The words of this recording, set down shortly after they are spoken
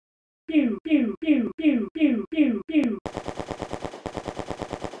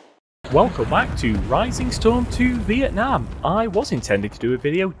Welcome back to Rising Storm 2 Vietnam. I was intending to do a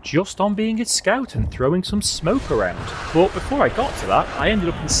video just on being a scout and throwing some smoke around, but before I got to that, I ended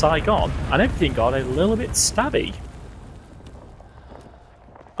up in Saigon and everything got a little bit stabby.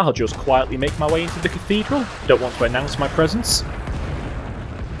 I'll just quietly make my way into the cathedral, don't want to announce my presence.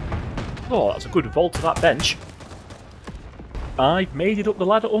 Oh, that's a good vault to that bench. I've made it up the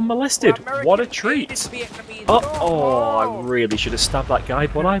ladder unmolested. What a treat! Oh, I really should have stabbed that guy,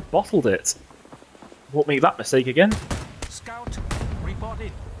 but I bottled it. Won't make that mistake again. Scout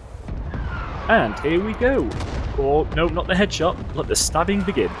reported. And here we go. Oh, no, not the headshot. Let the stabbing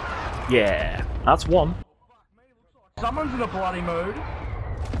begin. Yeah, that's one. Someone's in a bloody mood.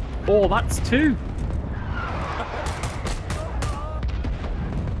 Oh, that's two.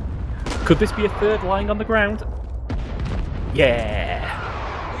 Could this be a third lying on the ground? Yeah!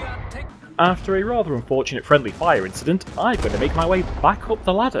 After a rather unfortunate friendly fire incident, I'm going to make my way back up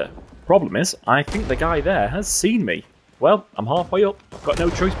the ladder. Problem is, I think the guy there has seen me. Well, I'm halfway up, I've got no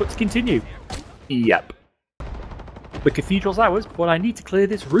choice but to continue. Yep. The cathedral's ours, but I need to clear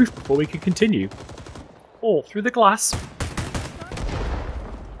this roof before we can continue. All through the glass.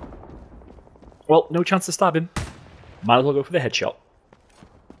 Well, no chance to stab him. Might as well go for the headshot.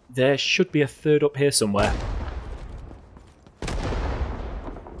 There should be a third up here somewhere.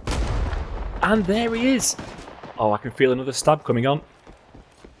 And there he is! Oh, I can feel another stab coming on.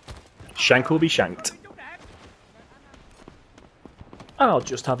 Shank will be shanked. I'll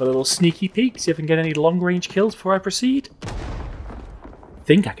just have a little sneaky peek, see if I can get any long-range kills before I proceed.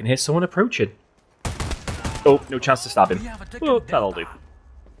 Think I can hear someone approaching. Oh, no chance to stab him. Well, that'll do.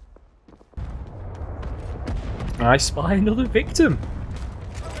 I spy another victim.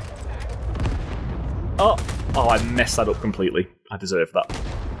 Oh, I messed that up completely. I deserve that.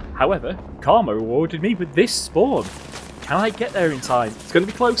 However, karma rewarded me with this spawn. Can I get there in time? It's going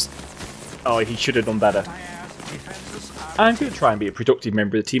to be close. Oh, he should have done better. I'm going to try and be a productive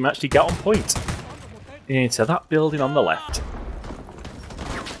member of the team and actually get on point. Into that building on the left.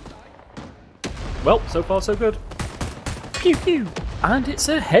 Well, so far so good. Pew pew! And it's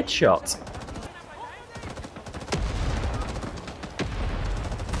a headshot.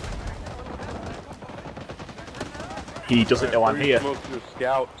 He doesn't know I'm here.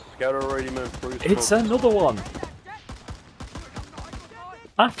 It's another one.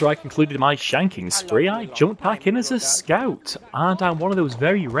 After I concluded my shanking spree, I jumped back in as a scout, and I'm one of those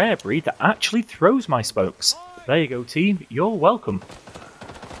very rare breed that actually throws my smokes. There you go, team, you're welcome.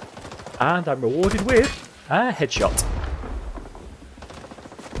 And I'm rewarded with a headshot.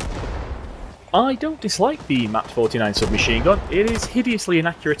 I don't dislike the MAP 49 submachine gun. It is hideously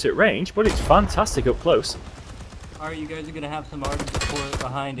inaccurate at range, but it's fantastic up close. Alright, you guys are gonna have some ardent support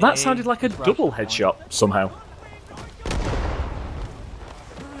behind it. That sounded like a double headshot, somehow.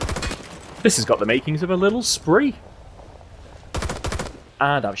 This has got the makings of a little spree.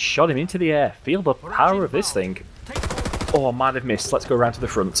 And I've shot him into the air. Feel the power of this thing. Oh, I might have missed. Let's go around to the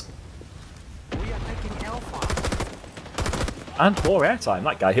front. And more airtime.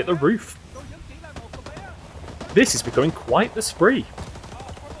 That guy hit the roof. This is becoming quite the spree.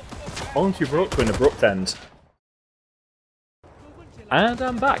 Only to be brought to an abrupt end. And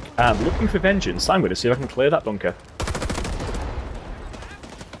I'm back. I'm looking for vengeance. I'm going to see if I can clear that bunker.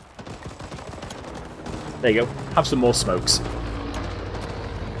 There you go. Have some more smokes.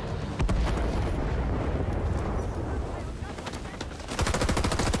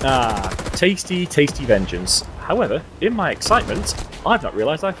 Ah, tasty, tasty vengeance. However, in my excitement, I've not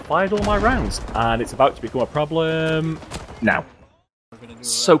realised I've fired all my rounds, and it's about to become a problem now.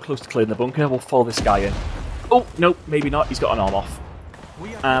 So close to clearing the bunker, we'll follow this guy in. Oh, no, maybe not. He's got an arm off.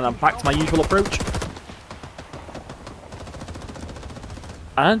 And I'm back to my usual approach.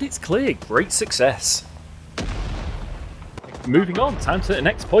 And it's clear. Great success. Moving on. Time to the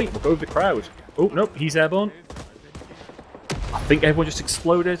next point. We'll go with the crowd. Oh, nope. He's airborne. I think everyone just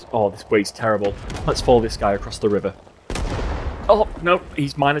exploded. Oh, this way's terrible. Let's follow this guy across the river. Oh, no.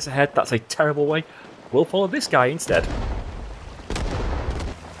 He's minus ahead. That's a terrible way. We'll follow this guy instead.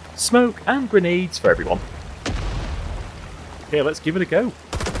 Smoke and grenades for everyone. Okay, let's give it a go.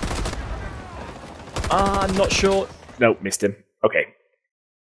 I'm not sure. No, missed him. Okay.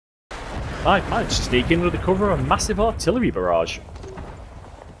 I've managed to sneak in under the cover of a massive artillery barrage.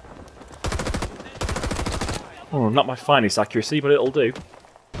 Oh, not my finest accuracy, but it'll do.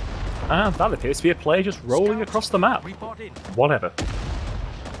 And that appears to be a player just rolling across the map. Whatever.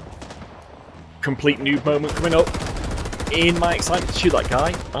 Complete noob moment coming up. In my excitement to shoot that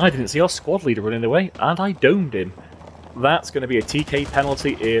guy, I didn't see our squad leader running away, and I domed him. That's going to be a TK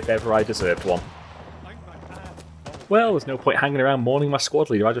penalty if ever I deserved one. Well, there's no point hanging around mourning my squad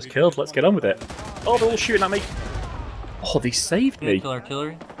leader I just killed. Let's get on with it. Oh, they're all shooting at me. Oh, they saved me.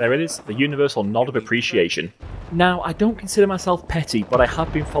 Artillery. There it is, the universal nod of appreciation. Now, I don't consider myself petty, but I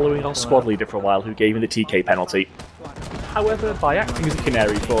have been following our squad leader for a while who gave me the TK penalty. However, by acting as a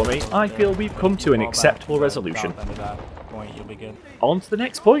canary for me, I feel we've come to an acceptable resolution. On to the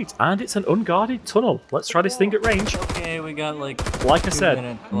next point, and it's an unguarded tunnel. Let's try this thing at range. Okay, we got Like I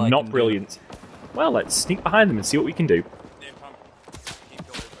said, not brilliant. Well, let's sneak behind them and see what we can do.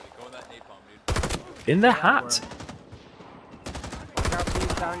 In their hat.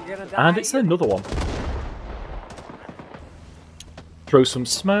 And it's another one. Throw some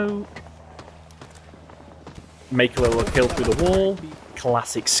smoke. Make a little kill through the wall.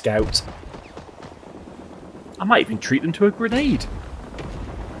 Classic scout. I might even treat them to a grenade.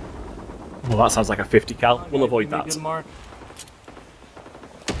 Well, that sounds like a 50 cal. We'll avoid that.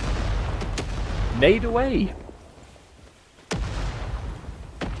 Nade away.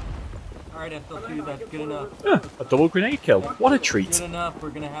 Alright, FL2, that's good enough. A double grenade kill. What a treat. Good enough,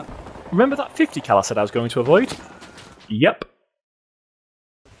 we're gonna have... Remember that 50 cal I said I was going to avoid? Yep.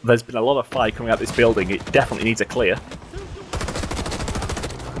 There's been a lot of fire coming out this building. It definitely needs a clear.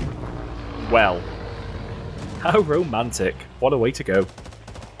 Well. How romantic. What a way to go.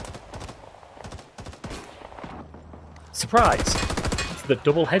 Surprise! It's the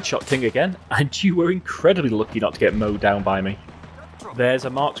double headshot thing again, and you were incredibly lucky not to get mowed down by me. There's a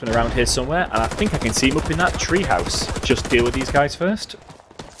marksman around here somewhere, and I think I can see him up in that treehouse. Just deal with these guys first.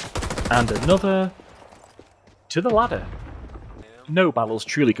 And another... to the ladder. No battle's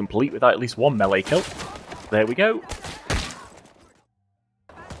truly complete without at least one melee kill. There we go.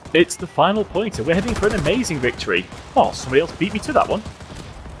 It's the final point, and we're heading for an amazing victory. Oh, somebody else beat me to that one.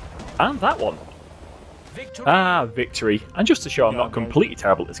 And that one. Victory. Ah, victory. And just to show I'm not completely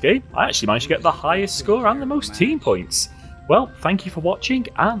terrible at this game, I actually managed to get the highest score and the most team points. Well, thank you for watching,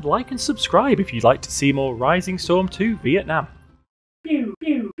 and like and subscribe if you'd like to see more Rising Storm 2 Vietnam.